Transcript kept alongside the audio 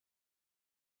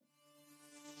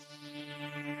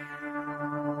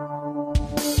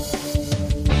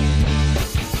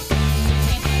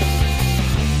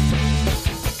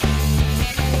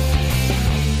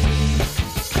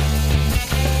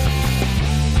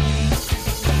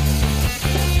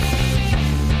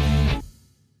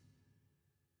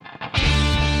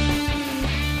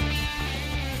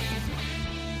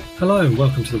Hello and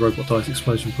welcome to the Robot Dice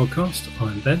Explosion podcast.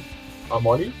 I'm Ben. I'm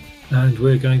Ollie. And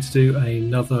we're going to do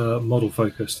another model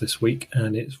focus this week,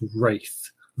 and it's Wraith,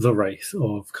 the Wraith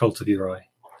of Cult of Uri.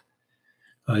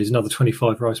 He's another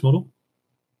 25 Rice model.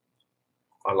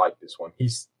 I like this one.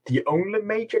 He's the only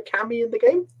major cami in the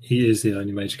game? He is the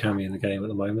only major cami in the game at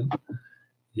the moment.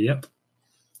 Yep.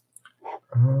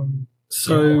 I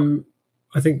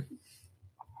think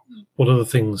one of the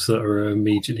things that are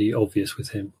immediately obvious with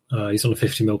him, he's on a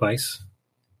 50mm base,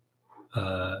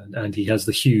 and he has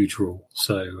the huge rule.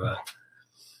 So,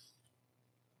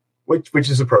 which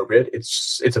is appropriate.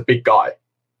 It's a big guy.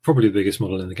 Probably the biggest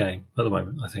model in the game at the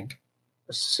moment, I think.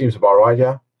 Seems about right,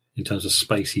 yeah. In terms of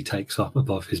space he takes up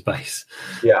above his base.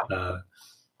 Yeah.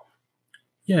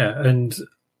 And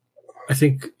I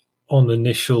think on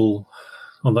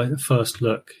the first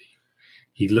look,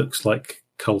 he looks like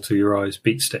Cult of Uri's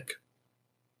beatstick,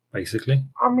 basically.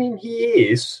 I mean, he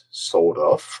is, sort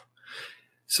of.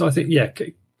 So I think,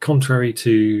 contrary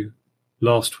to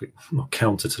last week, or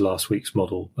counter to last week's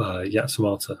model,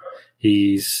 Yatsumata,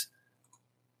 he's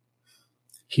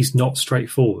not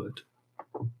straightforward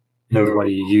in the way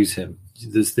you use him.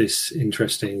 There's this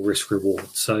interesting risk-reward.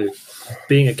 So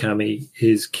being a kami,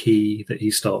 his key that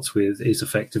he starts with is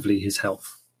effectively his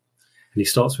health. And he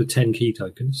starts with 10 key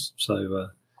tokens, so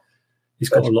he's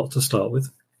got a lot to start with.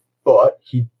 But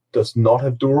he does not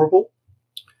have durable?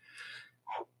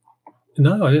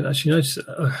 No, I didn't actually notice.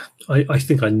 I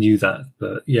think I knew that,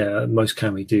 but yeah, most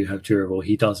kami do have durable.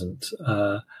 He doesn't.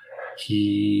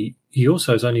 He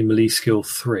also has only melee skill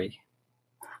 3.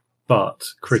 But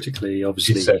critically,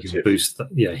 obviously, he can boost that.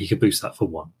 Yeah, he can boost that for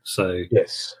 1. So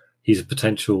yes, he's a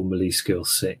potential melee skill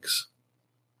 6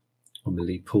 or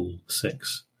melee pool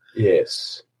 6.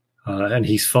 Yes, and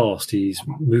he's fast. He's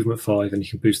movement 5, and he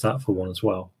can boost that for 1 as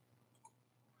well.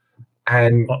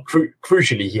 And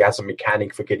crucially, he has a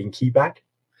mechanic for getting key back.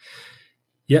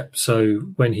 Yep. So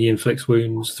when he inflicts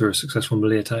wounds through a successful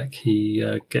melee attack, he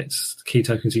gets key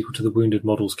tokens equal to the wounded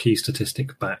model's key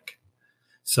statistic back.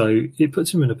 So it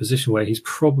puts him in a position where he's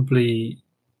probably,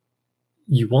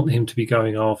 you want him to be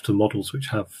going after models which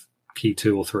have key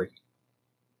 2 or 3.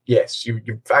 Yes, you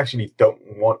actually don't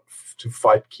want to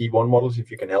fight key 1 models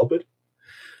if you can help it.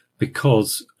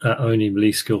 Because at only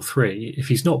melee skill 3, if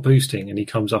he's not boosting and he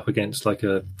comes up against like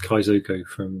a Kaizuko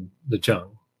from the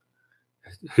Jung,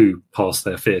 who passed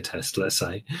their fear test, let's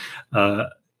say.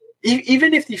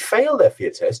 Even if they fail their fear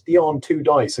test, they are on 2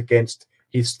 dice against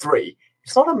his 3.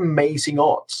 It's not amazing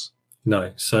odds.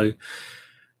 No. So,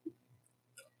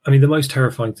 I mean, the most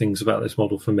terrifying things about this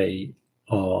model for me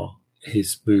are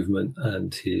his movement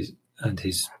and his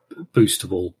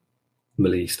boostable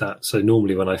melee stat. So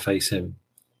normally when I face him,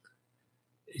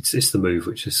 it's the move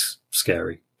which is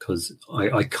scary because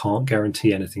I can't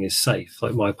guarantee anything is safe.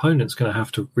 Like my opponent's going to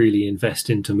have to really invest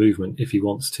into movement if he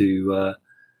wants to,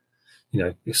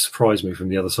 surprise me from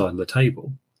the other side of the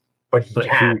table. But he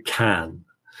can.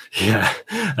 Yeah,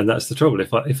 and that's the trouble.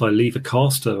 If I leave a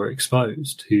caster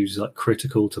exposed who's like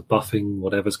critical to buffing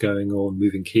whatever's going on,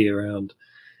 moving key around,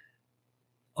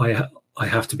 I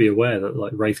have to be aware that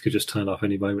like Wraith could just turn up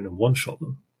any moment and one shot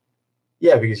them.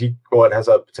 Yeah, because he has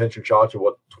a potential charge of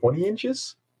 20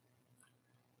 inches.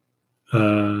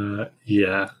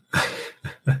 Yeah.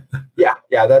 yeah.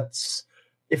 That's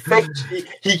effectively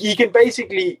he can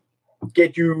basically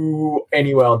get you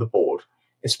anywhere on the board.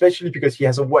 Especially because he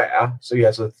has a wear, so he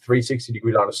has a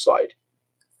 360-degree line of sight.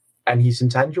 And he's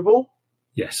intangible?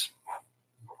 Yes.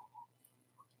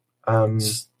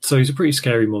 So he's a pretty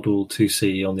scary model to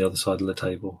see on the other side of the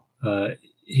table.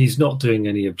 He's not doing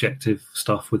any objective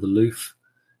stuff with aloof.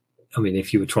 I mean,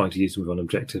 if you were trying to use him on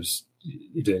objectives,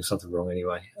 you're doing something wrong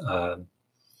anyway.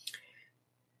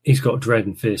 He's got Dread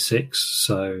and Fear 6,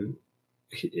 so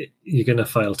you're going to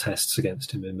fail tests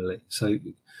against him in melee. So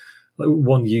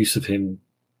one use of him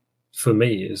for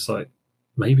me is like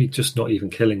maybe just not even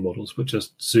killing models, but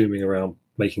just zooming around,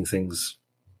 making things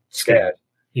scared.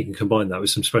 You can combine that with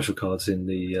some special cards in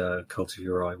the Cult of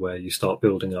Uri where you start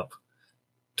building up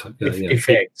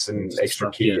effects and extra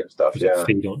stuff, key and stuff. Yeah,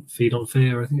 feed on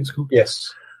fear, I think it's called.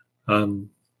 Yes.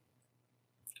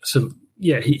 So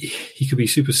yeah, he could be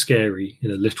super scary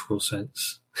in a literal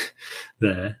sense.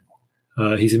 There,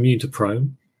 he's immune to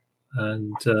prone,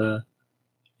 and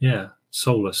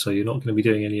soulless, so you're not going to be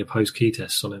doing any opposed key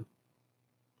tests on him.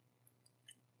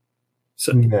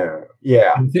 So no,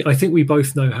 yeah. I think we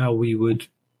both know how we would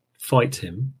fight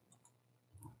him,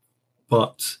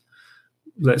 but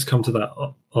let's come to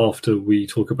that after we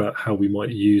talk about how we might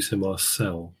use him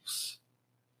ourselves.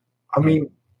 I mean,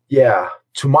 yeah,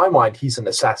 to my mind, he's an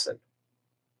assassin.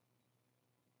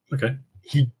 Okay.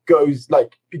 he goes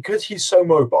like, because he's so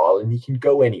mobile and he can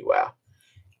go anywhere.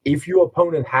 If your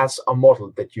opponent has a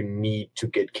model that you need to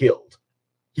get killed,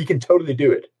 he can totally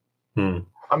do it.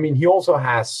 I mean, he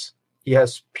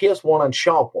has Pierce 1 and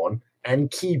Sharp 1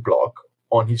 and Key Block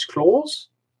on his claws.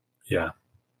 Yeah.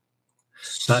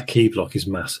 That Key Block is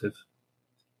massive.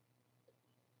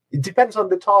 It depends on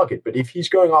the target, but if he's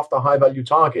going after a high-value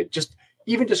target, just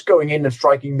going in and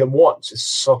striking them once is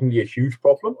suddenly a huge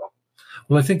problem.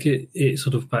 Well, I think it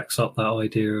sort of backs up that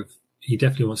idea of he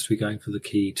definitely wants to be going for the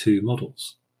Key 2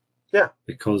 models. Yeah.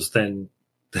 Because then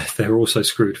they're also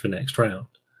screwed for next round.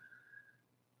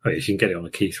 I mean, if you can get it on a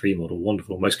Key 3 model,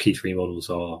 wonderful. Most Key 3 models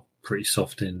are pretty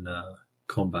soft in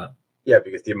combat. Yeah,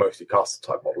 because they're mostly caster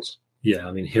type models. Yeah,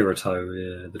 I mean,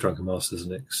 Hiroto, the Drunken Master, is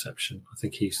an exception. I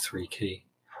think he's 3 Key.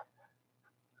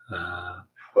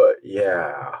 But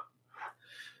yeah.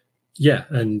 Yeah,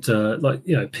 and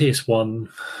Pierce 1,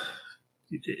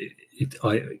 it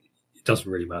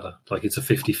doesn't really matter. Like, it's a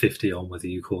 50-50 on whether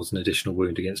you cause an additional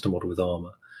wound against a model with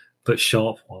armor. But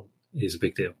Sharp 1 is a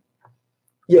big deal.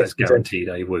 Yes, it's guaranteed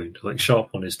a wound. Like, Sharp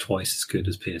 1 is twice as good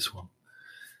as Pierce 1.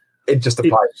 It just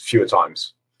applies fewer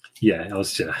times. Yeah, I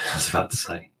was about to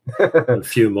say.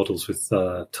 Fewer models with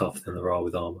tough than there are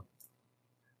with armor.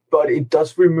 But it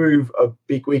does remove a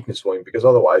big weakness for him, because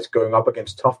otherwise going up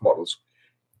against tough models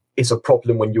is a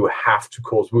problem when you have to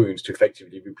cause wounds to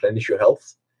effectively replenish your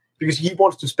health. Because he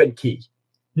wants to spend Key.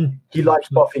 He likes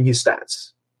buffing his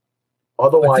stats.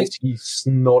 Otherwise, he's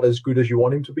not as good as you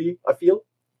want him to be, I feel.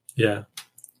 Yeah.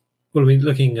 Well, I mean,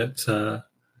 looking at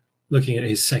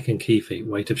his second Key feat,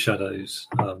 Weight of Shadows,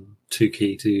 2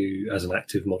 Key to, as an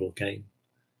active model gain,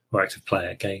 or active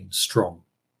player gain, Strong,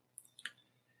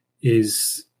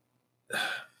 is...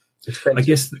 I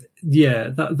guess, yeah,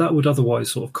 that would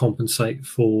otherwise sort of compensate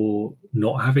for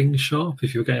not having Sharp.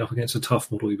 If you're going up against a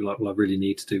tough model, you'd be like, well, I really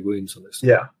need to do wounds on this.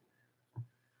 Yeah.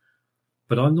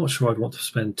 But I'm not sure I'd want to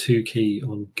spend 2 Key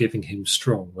on giving him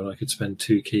Strong when I could spend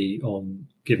 2 Key on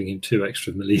giving him 2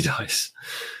 extra melee dice.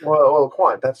 Well,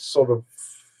 quite. That's sort of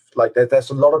like that. There's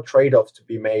a lot of trade-offs to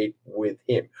be made with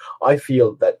him. I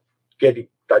feel that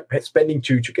spending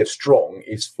 2 to get Strong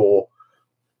is for,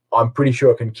 I'm pretty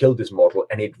sure I can kill this model,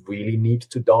 and it really needs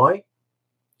to die.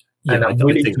 Yeah, and I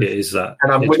think it is that.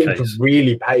 And I'm willing to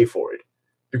really pay for it,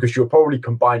 because you're probably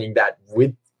combining that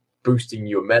with boosting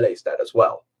your melee stat as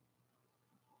well.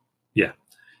 Yeah,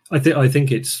 I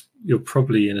think you're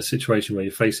probably in a situation where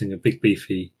you're facing a big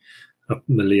beefy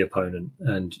melee opponent,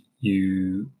 and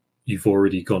you've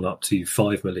already gone up to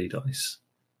 5 melee dice.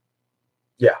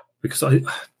 Yeah, because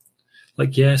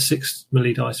 6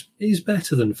 melee dice is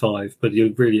better than 5, but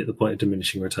you're really at the point of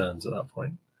diminishing returns at that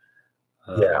point.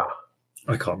 Yeah.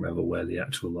 I can't remember where the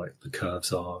actual the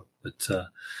curves are, but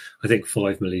I think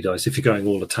 5 melee dice, if you're going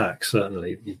all attack,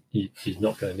 certainly you're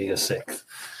not going to need a 6th.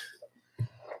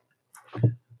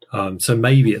 So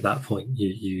maybe at that point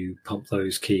you pump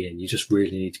those Key in. You just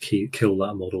really need to kill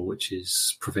that model, which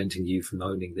is preventing you from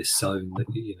owning this zone.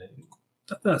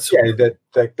 That's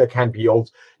that can be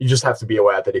old. You just have to be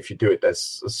aware that if you do it,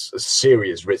 there's a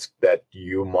serious risk that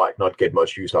you might not get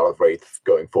much use out of Wraith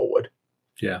going forward.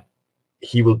 Yeah,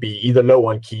 he will be either low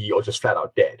on Key or just flat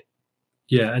out dead.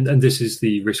 Yeah, and this is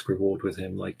the risk reward with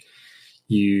him. Like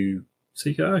you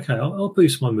go, okay, I'll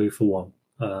boost my move for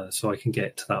 1, so I can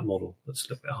get to that model that's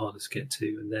a little bit harder to get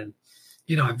to, and then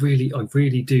I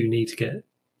really do need to get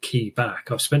Key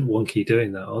back. I've spent 1 Key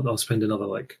doing that. I'll spend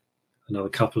another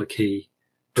couple of Key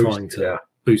trying to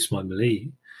boost my melee.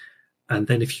 And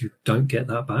then if you don't get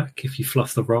that back, if you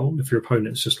fluff the roll, if your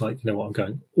opponent's just like, you know what, I'm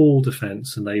going all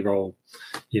defense, and they roll,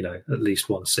 at least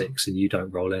 1 6, and you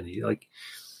don't roll any,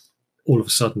 all of a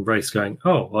sudden Wraith's going,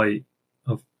 oh,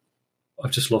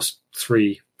 I've just lost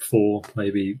 3, 4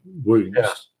 maybe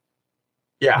wounds.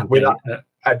 Yeah, without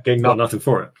getting nothing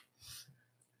for it.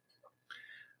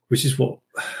 Which is what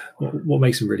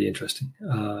makes him really interesting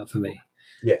for me.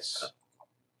 Yes.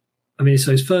 I mean,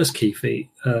 so his first Key feat,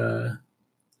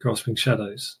 Grasping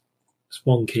Shadows, it's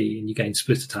 1 Key, and you gain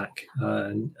split attack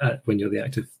when you're the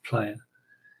active player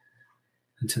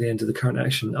until the end of the current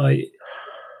action. I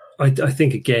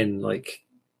think again,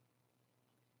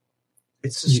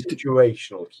 it's a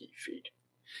situational Key feat.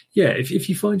 Yeah, if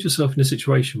you find yourself in a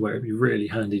situation where it'd be really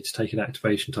handy to take an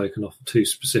activation token off of 2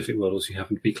 specific models who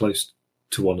happen to be close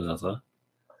to one another,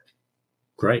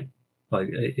 great.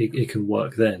 It can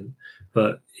work then.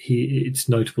 But it's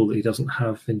notable that he doesn't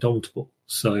have Indomitable.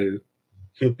 So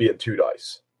he'll be at 2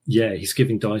 dice. Yeah, he's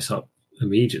giving dice up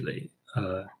immediately.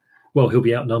 He'll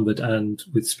be outnumbered, and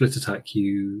with split attack,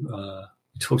 we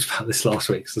talked about this last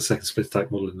week. It's the second split attack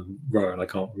model in a row, and I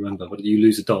can't remember, but you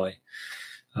lose a die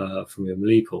from your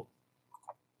melee pool.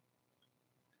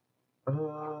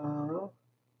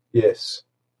 Yes.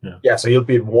 Yeah. So he'll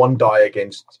be 1 die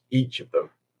against each of them.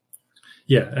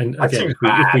 Yeah, and That again, seems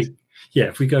bad.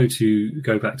 if we go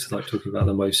back to like talking about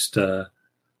the most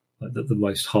the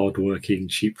most hardworking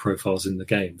cheap profiles in the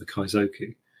game, the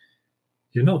Kaizoku,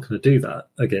 you're not going to do that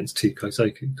against 2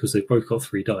 Kaizoku because they've both got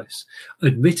 3 dice.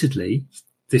 Admittedly,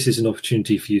 this is an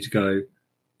opportunity for you to go,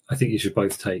 I think you should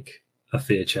both take a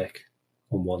fear check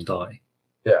on 1 die.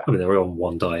 Yeah. I mean, they're on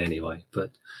 1 die anyway,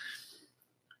 but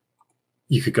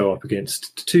you could go up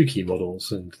against 2 key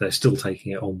models and they're still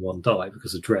taking it on 1 die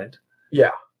because of dread.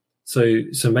 Yeah. So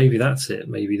maybe that's it.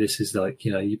 Maybe this is like,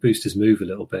 you boost his move a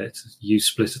little bit, use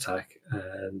split attack,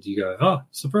 and you go,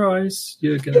 surprise,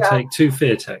 you're going to take 2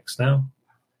 fear checks now.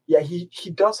 Yeah, he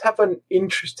does have an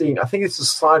interesting, I think it's a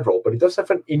side roll, but he does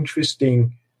have an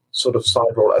interesting sort of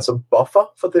side roll as a buffer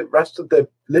for the rest of the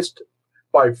list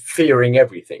by fearing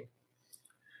everything.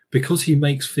 Because he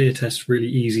makes fear tests really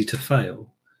easy to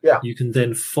fail, you can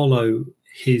then follow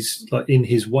his, like in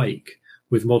his wake,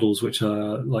 with models which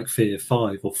are like fear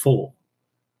 5 or 4.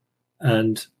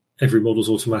 And every model's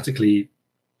automatically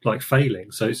like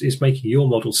failing. So it's making your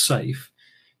model safe.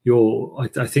 I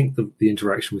think the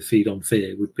interaction with feed on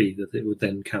fear would be that it would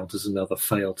then count as another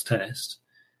failed test.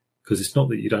 Because it's not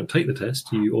that you don't take the test,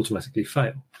 you automatically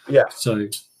fail. Yeah. So,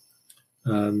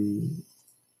 and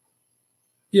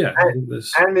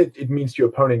it means your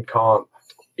opponent can't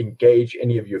engage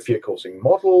any of your fear-causing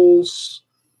models.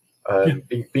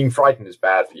 Being frightened is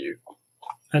bad for you.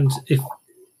 And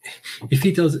if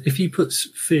he puts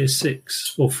fear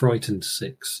 6 or frightened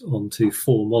 6 onto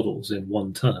 4 models in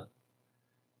 1 turn,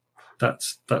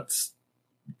 that's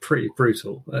pretty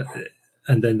brutal.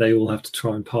 And then they all have to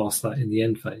try and pass that in the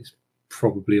end phase,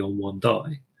 probably on 1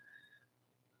 die.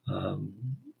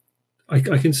 I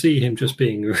can see him just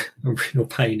being a real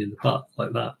pain in the butt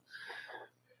like that.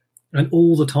 And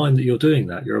all the time that you're doing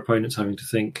that, your opponent's having to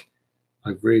think,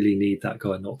 I really need that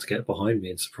guy not to get behind me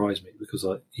and surprise me because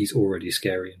he's already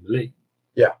scary in melee.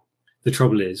 Yeah. The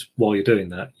trouble is, while you're doing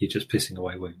that, you're just pissing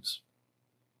away wounds.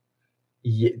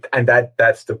 Yeah, and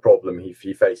that's the problem he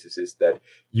faces, is that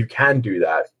you can do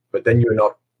that, but then you're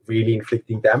not really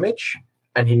inflicting damage,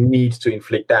 and he needs to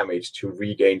inflict damage to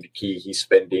regain the key he's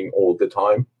spending all the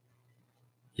time.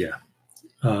 Yeah.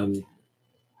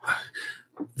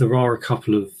 There are a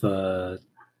couple of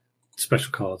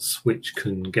special cards which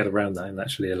can get around that and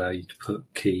actually allow you to put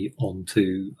key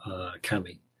onto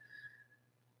Kami.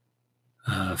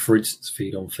 For instance,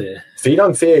 Feed on Fear. Feed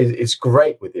on Fear is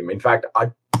great with him. In fact,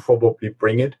 I'd probably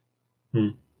bring it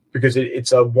because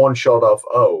it's a one shot of,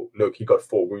 oh, look, he got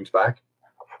 4 wounds back.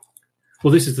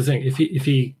 Well, this is the thing. If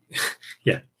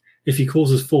he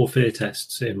causes 4 fear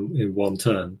tests in 1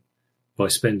 turn by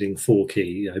spending 4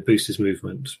 key, boost his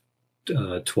movement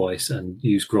twice and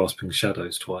use Grasping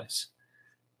Shadows twice,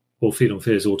 well, Feed on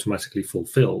Fear is automatically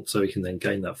fulfilled, so he can then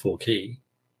gain that 4 key.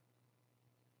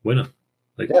 Winner.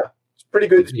 It's pretty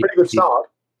good. It's a pretty good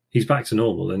start. He's back to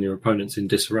normal, and your opponent's in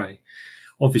disarray.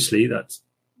 Obviously, that's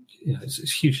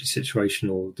it's hugely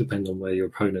situational, depending on where your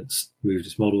opponent's moved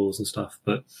his models and stuff.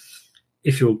 But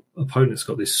if your opponent's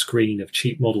got this screen of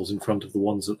cheap models in front of the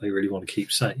ones that they really want to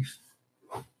keep safe,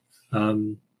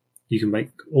 you can make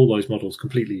all those models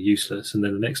completely useless, and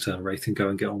then the next turn Wraith can go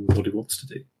and get on with what he wants to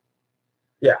do.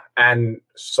 Yeah, and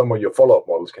some of your follow-up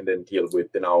models can then deal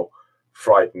with the now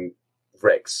frightened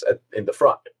Rex in the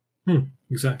front.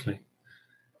 Exactly.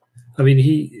 I mean,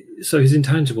 his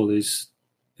intangible is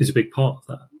a big part of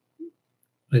that.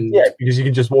 And because you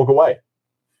can just walk away.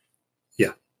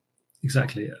 Yeah,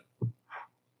 exactly. Yeah.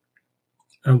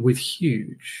 And with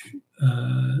Huge,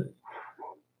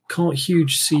 can't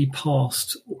Huge see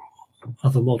past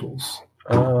other models?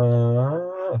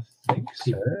 I think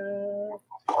so.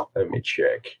 Let me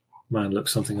check. Man, look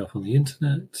something up on the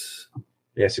internet.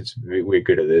 Yes, we're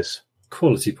good at this.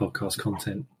 Quality podcast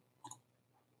content.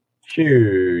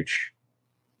 Huge.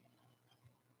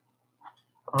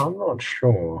 I'm not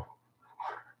sure.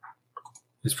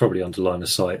 It's probably under line of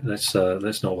sight. Let's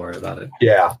not worry about it.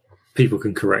 Yeah. People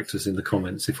can correct us in the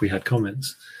comments if we had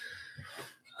comments.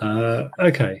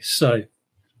 Okay, so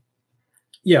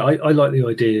yeah, I like the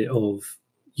idea of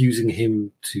using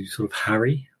him to sort of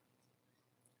harry.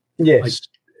 Yes.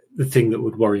 The thing that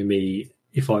would worry me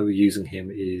if I were using him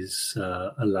is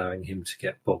allowing him to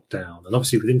get bogged down. And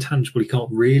obviously with Intangible, he can't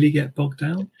really get bogged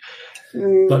down.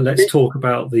 But let's talk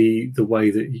about the way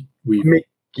that we...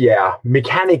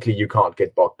 mechanically you can't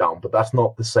get bogged down, but that's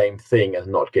not the same thing as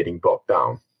not getting bogged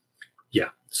down. Yeah,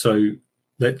 so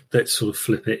let's sort of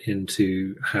flip it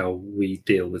into how we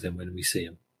deal with him when we see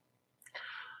him.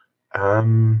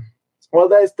 Well,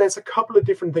 there's a couple of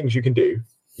different things you can do.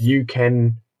 You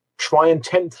can try and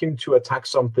tempt him to attack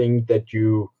something that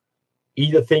you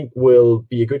either think will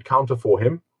be a good counter for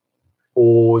him,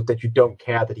 or that you don't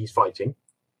care that he's fighting.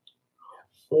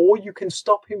 Or you can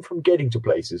stop him from getting to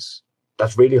places.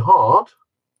 That's really hard,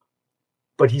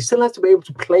 but he still has to be able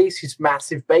to place his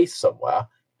massive base somewhere,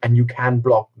 and you can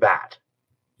block that.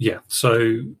 Yeah,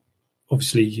 so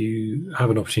obviously you have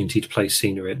an opportunity to place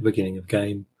scenery at the beginning of the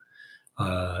game.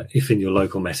 If in your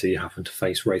local meta you happen to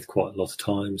face Wraith quite a lot of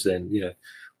times, then,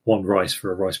 one rice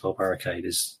for a rice bell barricade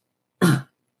is a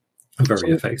very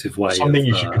effective way. Something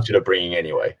you should consider bringing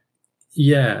anyway.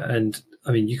 Yeah, and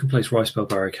I mean, you can place rice bell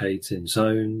barricades in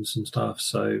zones and stuff.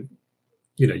 So,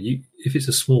 if it's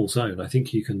a small zone, I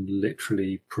think you can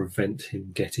literally prevent him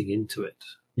getting into it.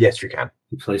 Yes, you can.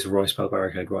 You place a rice bell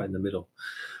barricade right in the middle.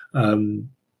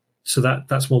 So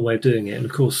that's one way of doing it. And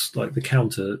of course, like, the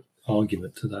counter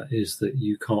argument to that is that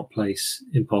you can't place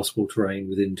impassable terrain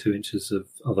within 2 inches of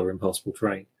other impassable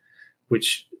terrain,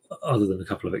 which, other than a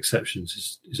couple of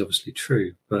exceptions, is obviously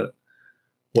true. But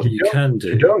what you can do...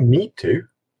 You don't need to.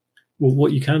 Well,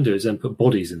 what you can do is then put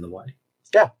bodies in the way.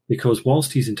 Yeah. Because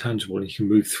whilst he's intangible and he can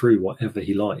move through whatever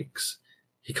he likes,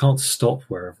 he can't stop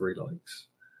wherever he likes.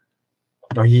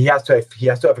 No, he has to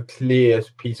have a clear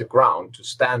piece of ground to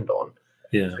stand on.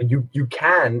 Yeah. And you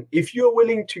can, if you're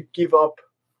willing to give up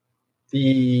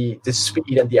the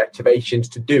speed and the activations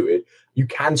to do it, you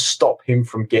can stop him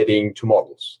from getting to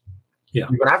models. Yeah.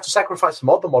 You're going to have to sacrifice some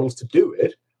other models to do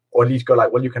it, or at least go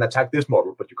like, well, you can attack this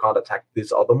model, but you can't attack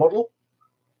this other model.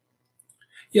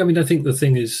 Yeah, I mean, I think the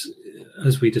thing is,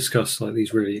 as we discuss, like,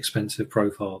 these really expensive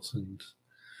profiles, and,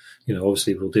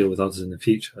 obviously we'll deal with others in the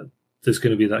future, there's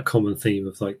going to be that common theme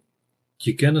of, like,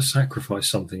 you're going to sacrifice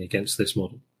something against this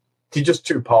model. He's just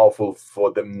too powerful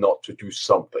for them not to do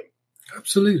something.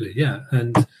 Absolutely, yeah.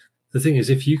 And the thing is,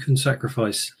 if you can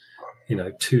sacrifice,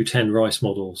 2 10 rice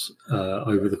models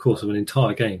over the course of an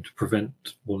entire game to prevent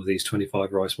one of these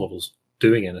 25 rice models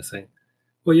doing anything,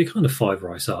 well, you're kind of 5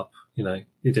 rice up. You're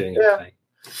doing okay.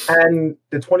 And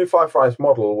the 25 rice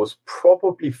model was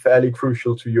probably fairly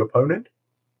crucial to your opponent.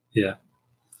 Yeah.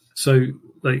 So,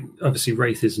 like, obviously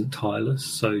Wraith isn't tireless,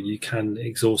 so you can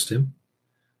exhaust him.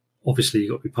 Obviously,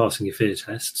 you've got to be passing your fear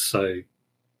tests, so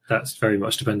that's very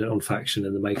much dependent on faction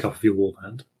and the makeup of your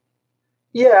warband.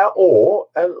 Yeah, or,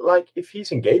 if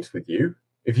he's engaged with you,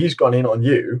 if he's gone in on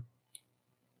you,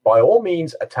 by all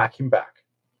means, attack him back.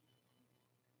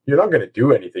 You're not going to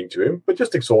do anything to him, but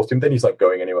just exhaust him, then he's not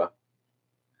going anywhere.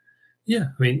 Yeah,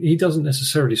 I mean, he doesn't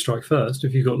necessarily strike first.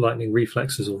 If you've got lightning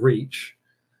reflexes or reach,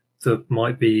 there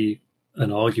might be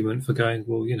an argument for going,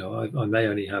 well, I may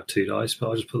only have 2 dice, but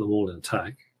I'll just put them all in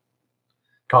attack.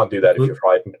 Can't do that if you're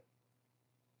frightened.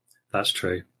 That's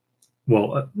true.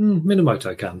 Well,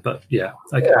 Minamoto can, but yeah.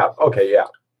 Okay. Yeah, okay,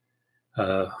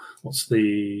 yeah. What's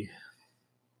the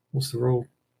rule?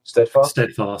 Steadfast?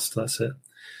 Steadfast, that's it.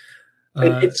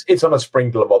 It's on a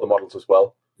sprinkle of other models as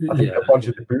well. I think a bunch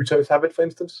of the Butos have it, for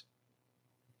instance.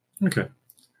 Okay.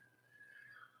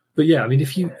 But yeah, I mean,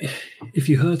 if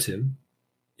you hurt him,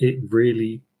 it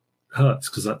really hurts,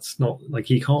 because that's not, like,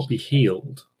 he can't be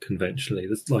healed conventionally.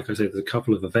 There's, like I say, there's a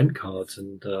couple of event cards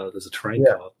and there's a terrain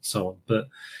card and so on, but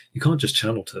you can't just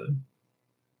channel to him.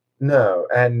 No,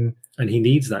 and he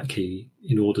needs that key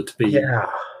in order to be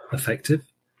effective.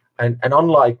 And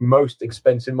unlike most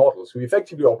expensive models who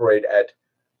effectively operate at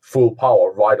full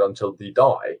power right until they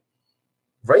die,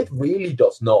 Wraith really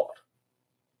does not.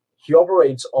 He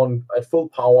operates at full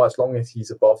power as long as he's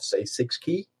above, say, 6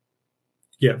 key.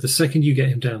 Yeah, the second you get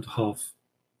him down to half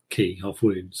key, half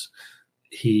wounds,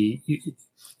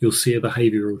 you'll see a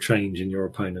behavioural change in your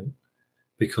opponent,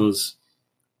 because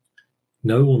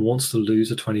no one wants to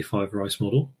lose a 25 rice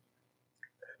model.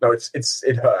 No,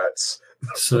 it hurts.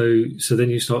 So then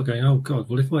you start going, oh god,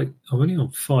 well, if I'm only on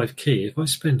 5 key, if I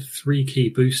spend 3 key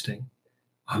boosting,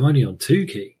 I'm only on 2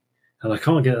 key, and I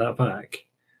can't get that back.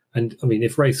 And I mean,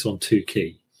 if Wraith's on 2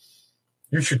 key,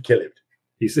 you should kill him.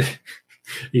 He's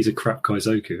a crap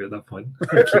Kaizoku at that point.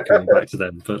 I keep coming back to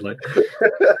them, but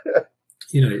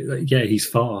he's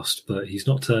fast, but he's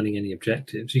not turning any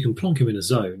objectives. You can plonk him in a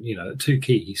zone. At 2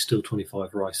 key, he's still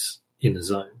 25 rice in a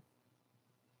zone.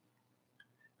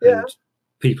 Yeah. And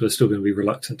people are still going to be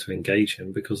reluctant to engage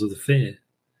him because of the fear.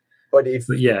 But if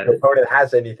the opponent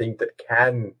has anything that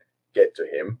can get to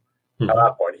him, at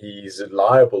that point, he's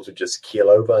liable to just keel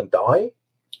over and die.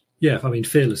 Yeah, I mean,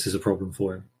 Fearless is a problem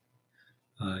for him.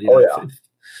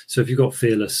 So if you've got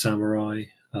Fearless Samurai,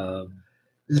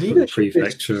 Leadership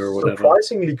Prefecture is or whatever,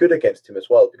 surprisingly good against him as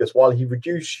well, because while he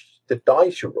reduced the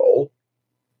dice you roll,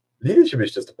 Leadership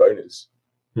is just a bonus.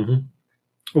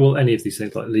 Mm-hmm. Well, any of these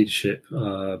things like Leadership,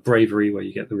 Bravery, where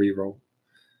you get the reroll.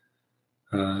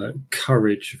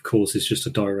 Courage, of course, is just a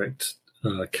direct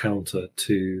counter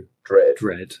to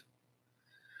Dread.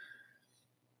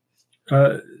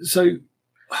 So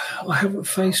I haven't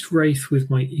faced Wraith with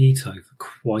my Ito for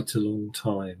quite a long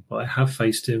time, but I have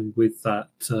faced him with that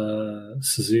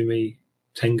Suzumi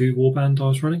Tengu warband I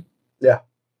was running. Yeah.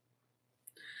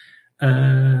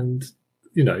 And,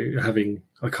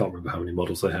 I can't remember how many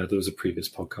models I had. There was a previous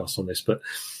podcast on this, but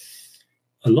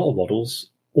a lot of models,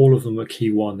 all of them are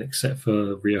key 1 except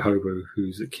for Ryohobu,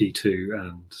 who's at key 2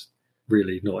 and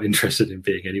really not interested in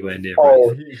being anywhere near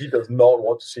Wraith. He does not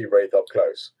want to see Wraith up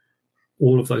close.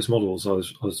 All of those models, I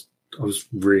was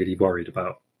really worried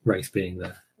about Wraith being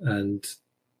there. And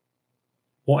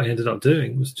what I ended up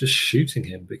doing was just shooting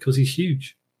him because he's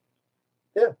huge.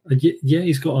 Yeah. And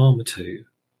he's got armor too.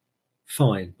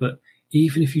 Fine. But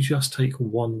even if you just take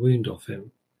 1 wound off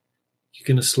him, you're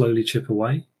going to slowly chip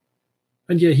away.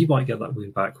 And he might get that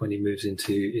wound back when he moves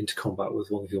into combat with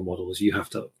one of your models. You have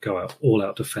to go out all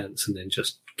out defense and then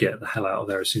just get the hell out of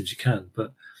there as soon as you can.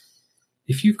 But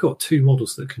if you've got 2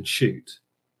 models that can shoot,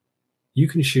 you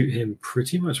can shoot him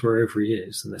pretty much wherever he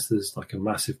is, unless there's like a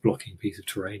massive blocking piece of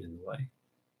terrain in the way,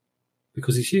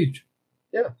 because he's huge.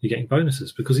 Yeah. You're getting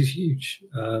bonuses because he's huge.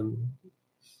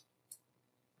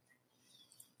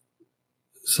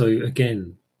 So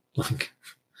again,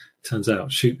 turns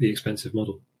out, shoot the expensive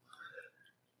model.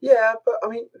 Yeah, but I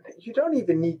mean, you don't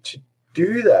even need to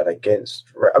do that against.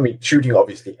 I mean, shooting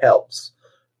obviously helps,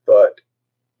 but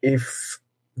if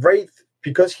Wraith,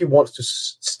 because he wants to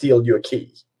steal your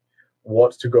key,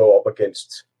 wants to go up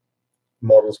against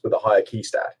models with a higher key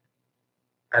stat,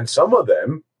 and some of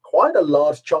them, quite a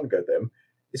large chunk of them,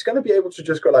 is going to be able to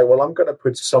just go like, well, I'm going to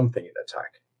put something in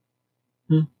attack.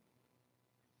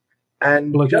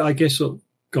 And I guess, go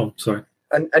on, sorry.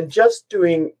 And just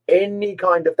doing any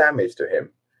kind of damage to him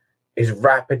is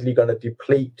rapidly going to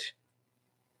deplete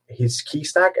his key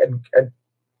stack and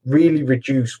really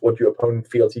reduce what your opponent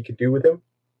feels he can do with him.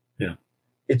 Yeah.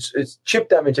 It's chip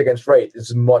damage against Wraith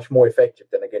is much more effective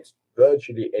than against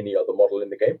virtually any other model in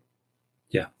the game.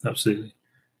 Yeah, absolutely.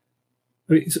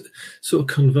 I mean, it's sort of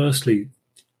conversely,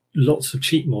 lots of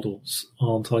cheap models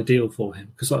aren't ideal for him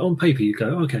because, on paper, you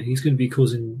go, okay, he's going to be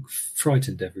causing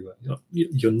frightened everywhere.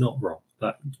 You're not wrong.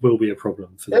 That will be a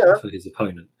problem for his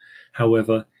opponent.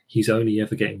 However, he's only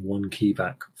ever getting 1 key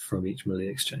back from each melee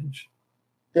exchange.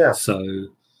 Yeah. So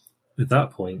at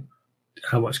that point,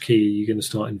 how much key are you going to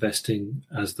start investing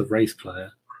as the Wraith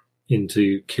player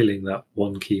into killing that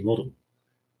 1 key model?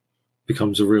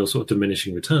 Becomes a real sort of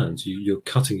diminishing returns. You're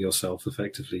cutting yourself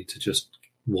effectively to just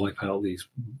wipe out these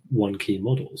 1 key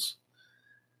models.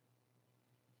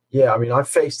 Yeah, I mean, I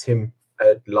faced him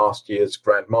at last year's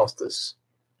Grandmasters,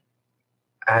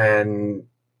 and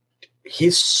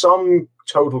his sum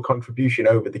total contribution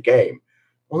over the game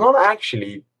was not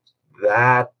actually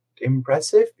that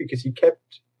impressive because he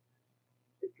kept,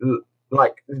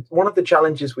 one of the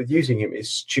challenges with using him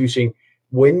is choosing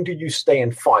when do you stay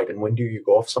and fight and when do you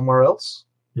go off somewhere else?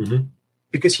 Mm-hmm.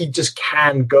 Because he just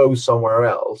can go somewhere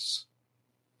else.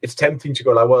 It's tempting to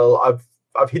go like, well,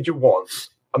 I've hit you once.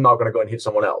 I'm not going to go and hit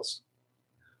someone else.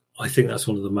 I think that's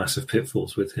one of the massive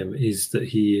pitfalls with him is that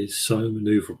he is so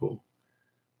maneuverable.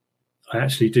 I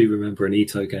actually do remember an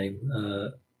Ito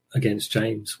game against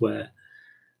James where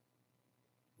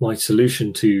my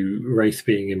solution to Wraith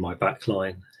being in my back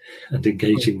line and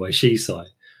engaging my Shisai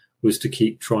was to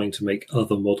keep trying to make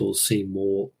other models seem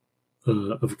more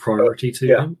of a priority to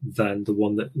him than the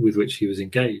one with which he was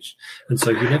engaged. And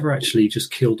so he never actually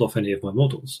just killed off any of my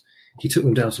models. He took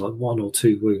them down to 1 or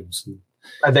 2 wounds.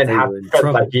 And then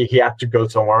felt like he had to go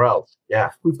somewhere else.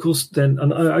 Yeah. Of course, then,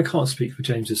 and I can't speak for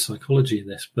James's psychology in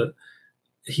this, but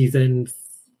he then,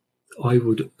 I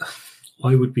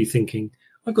would be thinking,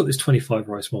 I've got this 25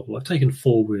 rice model. I've taken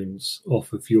 4 wounds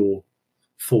off of your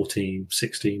 14,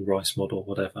 16 rice model,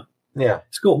 whatever. Yeah.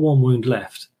 It's got 1 wound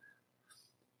left.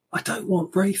 I don't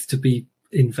want Wraith to be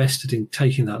invested in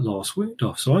taking that last wound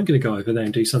off. So I'm going to go over there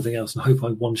and do something else and hope I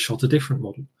one-shot a different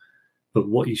model. But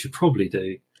what you should probably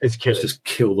do is just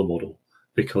kill the model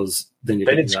because then you're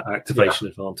getting that activation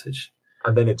advantage.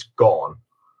 And then it's gone.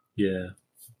 Yeah.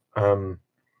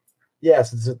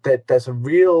 Yes, there's a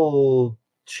real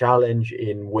challenge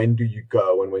in when do you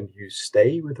go and when do you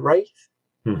stay with Wraith.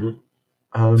 Mm-hmm.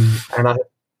 And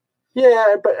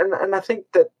I think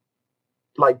that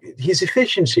his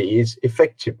efficiency, his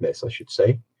effectiveness, I should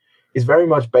say, is very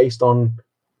much based on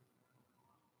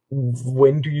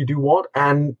when do you do what,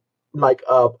 and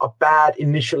a bad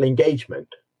initial engagement.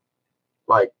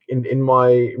 Like in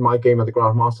my game at the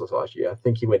Grandmasters last year, I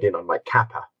think he went in on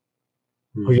Kappa.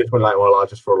 Who just went well, I'll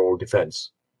just throw all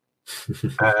defense.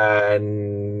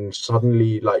 And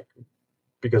suddenly, like,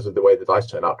 because of the way the dice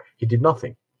turned out, he did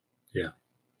nothing. Yeah.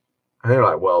 And they're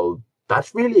like, well,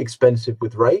 that's really expensive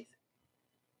with Wraith.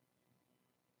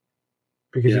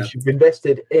 Because if you've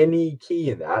invested any key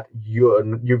in that,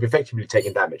 you've effectively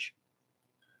taken damage.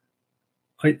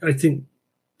 I think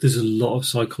there's a lot of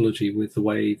psychology with the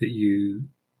way that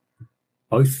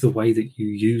both the way that you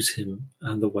use him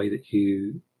and the way that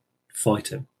you fight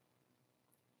him.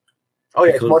 Oh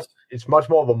yeah, it's much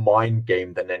more of a mind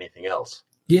game than anything else.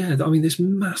 Yeah, I mean, this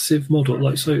massive model,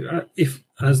 like, so if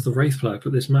as the Wraith player, I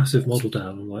put this massive model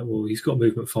down, I'm like, well, he's got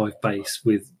movement 5 base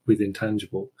with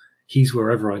intangible. He's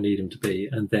wherever I need him to be,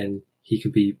 and then he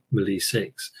could be melee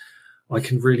 6. I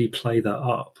can really play that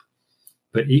up,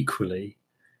 but equally,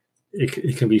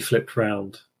 it can be flipped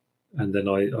round, and then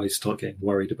I start getting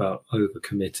worried about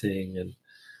overcommitting, and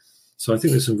so I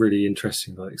think there's some really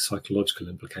interesting like psychological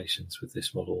implications with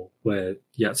this model, where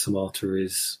Yatsamata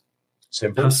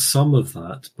simple, has some of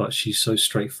that, but she's so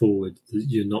straightforward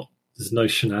that there's no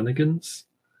shenanigans.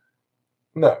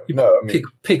 No. I mean,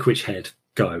 pick which head,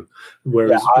 go.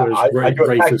 Whereas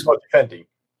Wraith is not defending.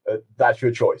 That's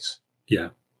your choice. Yeah.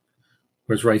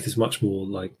 Whereas Wraith is much more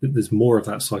like there's more of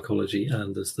that psychology,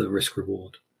 and there's the risk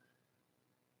reward.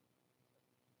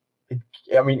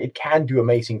 It can do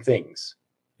amazing things.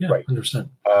 Yeah, right. 100%.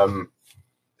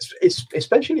 It's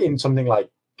especially in something like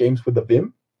games with the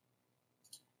Vim.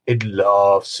 It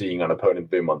loves seeing an opponent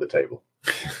Vim on the table.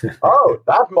 Oh,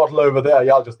 that model over there,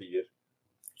 yeah, I'll just eat it.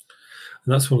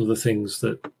 And that's one of the things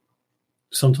that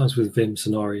sometimes with Vim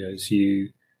scenarios,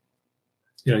 your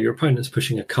opponent's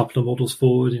pushing a couple of models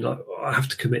forward, and you're like, I have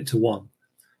to commit to one.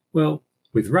 Well,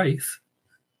 with Wraith,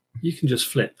 you can just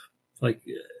flip, like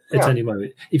at any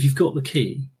moment. If you've got the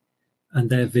key and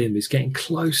their Vim is getting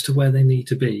close to where they need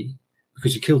to be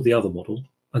because you killed the other model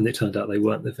and it turned out they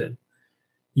weren't the Vim,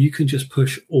 you can just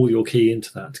push all your key into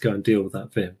that to go and deal with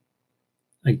that Vim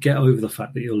and get over the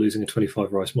fact that you're losing a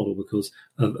 25 rice model because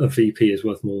a VP is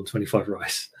worth more than 25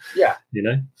 rice. Yeah.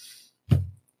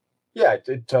 Yeah,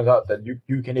 it turns out that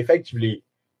you can effectively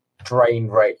drain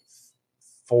Wraith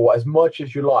for as much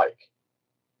as you like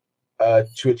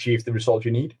to achieve the result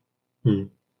you need.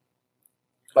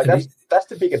 Like that's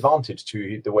the big advantage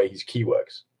to the way his key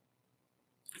works.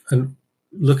 And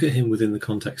look at him within the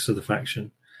context of the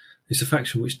faction. It's a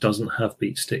faction which doesn't have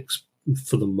beat sticks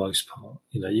for the most part.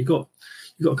 You've got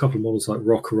a couple of models like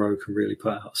Rockero can really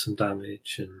put out some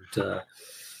damage, and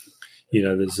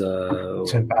there's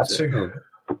Tenbatsu.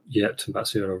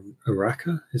 Tenbatsu and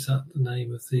Araka. Is that the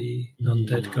name of the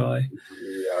undead guy?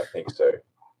 Yeah, I think so.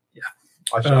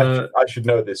 Yeah, I should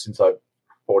know this since I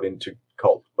bought into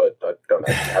Cult, but I don't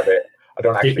actually have it. I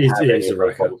don't actually have any of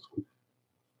those models.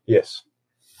 Yes.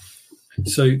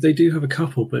 So they do have a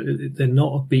couple, but they're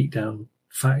not a beatdown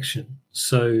faction.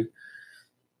 So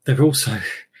they're also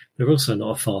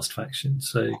not a fast faction.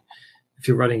 So if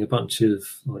you're running a bunch of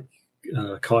like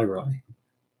Kairai,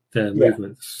 they're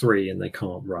movement 3 and they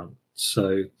can't run.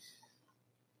 So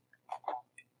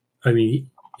I mean,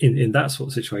 in that sort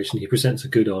of situation, he presents a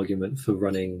good argument for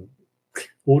running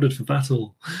Ordered for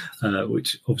Battle,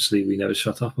 which obviously we never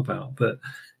shut up about, but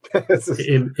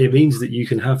it means that you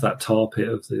can have that tar pit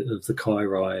of the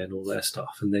Kairai and all their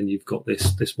stuff, and then you've got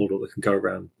this model that can go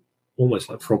around almost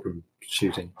like problem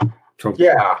shooting for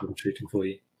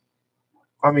you.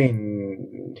 I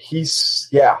mean,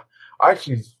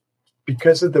 actually,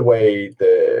 because of the way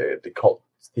the Cult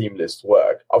theme lists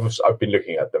work, I've been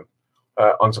looking at them.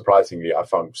 Unsurprisingly, I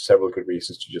found several good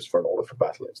reasons to just run Order for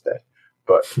Battle instead.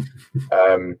 But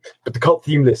the Cult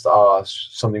theme lists are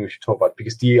something we should talk about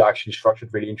because they are actually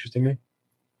structured really interestingly.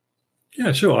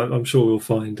 Yeah, sure. I'm sure we'll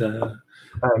find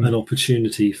an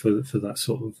opportunity for that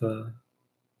sort of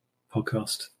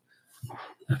podcast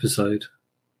episode.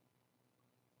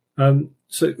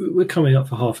 So we're coming up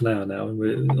for half an hour now, and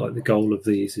we're like the goal of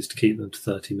these is to keep them to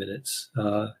 30 minutes.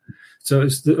 So are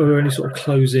there any sort of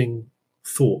closing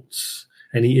thoughts,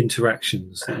 any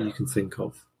interactions that you can think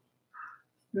of?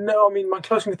 No, I mean, my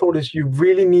closing thought is you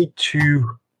really need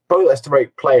to, both as the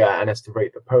rate player and as the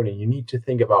rate opponent, you need to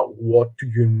think about what do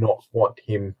you not want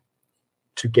him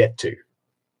to get to.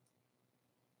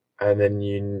 And then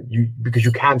you because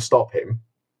you can't stop him,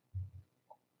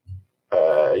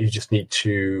 you just need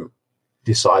to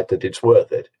decide that it's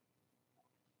worth it.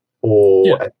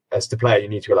 Or as the player, you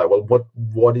need to go like, well,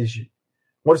 what is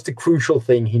the crucial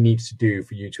thing he needs to do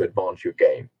for you to advance your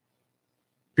game?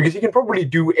 Because he can probably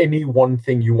do any one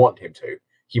thing you want him to.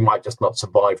 He might just not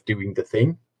survive doing the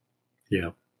thing.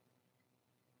 Yeah.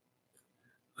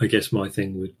 I guess my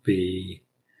thing would be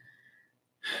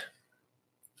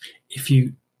if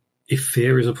you if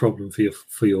fear is a problem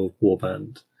for your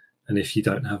warband, and if you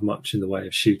don't have much in the way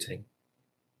of shooting,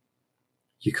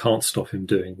 you can't stop him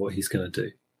doing what he's going to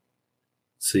do.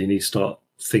 So you need to start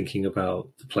thinking about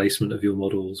the placement of your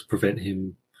models, prevent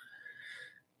him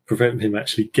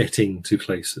actually getting to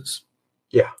places.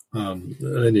 Yeah.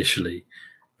 Initially,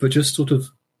 but just sort of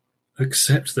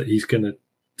accept that he's going to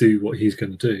do what he's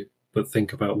going to do, but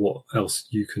think about what else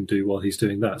you can do while he's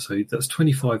doing that. So that's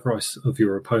 25 rice of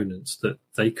your opponents that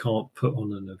they can't put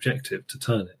on an objective to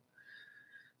turn it.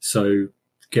 So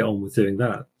get on with doing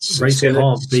that. Wraith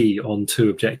can't be on 2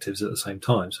 objectives at the same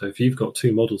time. So if you've got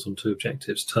 2 models on 2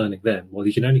 objectives, turning them, well,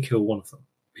 you can only kill one of them.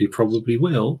 You probably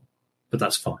will, but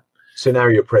that's fine.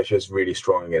 Scenario pressure is really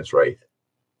strong against Wraith.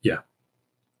 Yeah.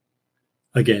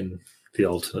 Again, the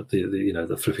alternate,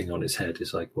 the flipping on its head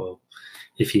is like, well,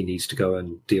 if he needs to go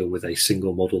and deal with a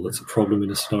single model that's a problem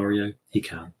in a scenario, he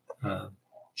can.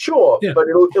 Sure, yeah. But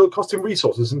it'll cost him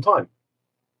resources and time.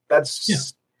 That's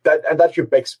your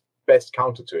best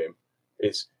counter to him,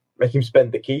 is make him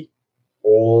spend the key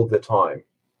all the time.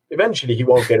 Eventually, he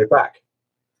won't get it back.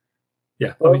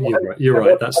 Yeah, I mean, you're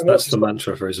right. That's the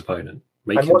mantra for his opponent.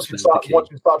 Once you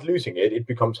start losing it, it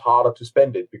becomes harder to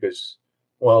spend it because,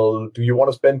 well, do you want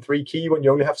to spend 3 key when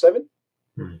you only have 7?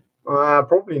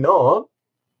 Probably not.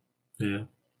 Yeah.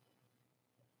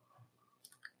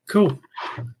 Cool.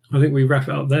 I think we wrap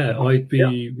it up there. I'd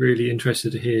be really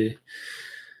interested to hear,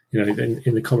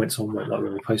 in the comments on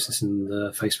when we post this in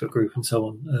the Facebook group and so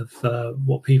on, of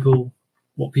what people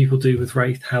do with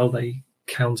Wraith, how they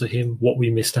counter him, what we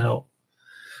missed out,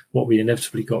 what we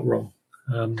inevitably got wrong.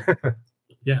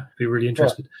 Be really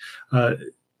interested.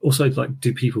 Also,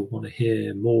 do people want to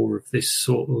hear more of this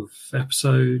sort of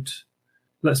episode?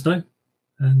 Let us know,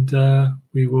 and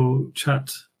we will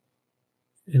chat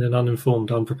in an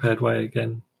uninformed, unprepared way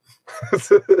again.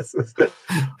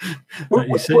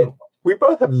 We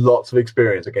both have lots of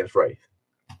experience against Wraith.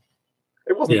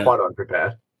 It wasn't quite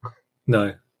unprepared.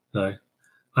 No. I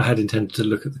had intended to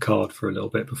look at the card for a little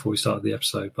bit before we started the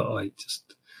episode, but I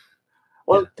just...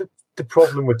 Well, the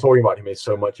problem with talking about him is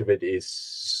so much of it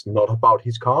is not about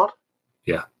his card.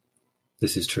 Yeah.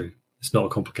 This is true. It's not a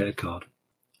complicated card.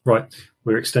 Right.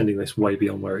 We're extending this way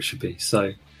beyond where it should be,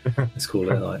 so let's call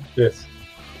it a night. Yes.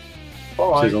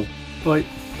 Bye. Cheers on. Bye.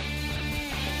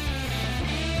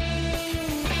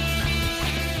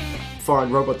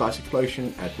 Find Robot Dice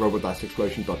Explosion at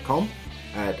robotdiceexplosion.com,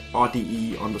 at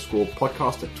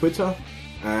RDE_podcast at Twitter,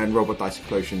 and Robot Dice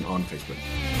Explosion on Facebook.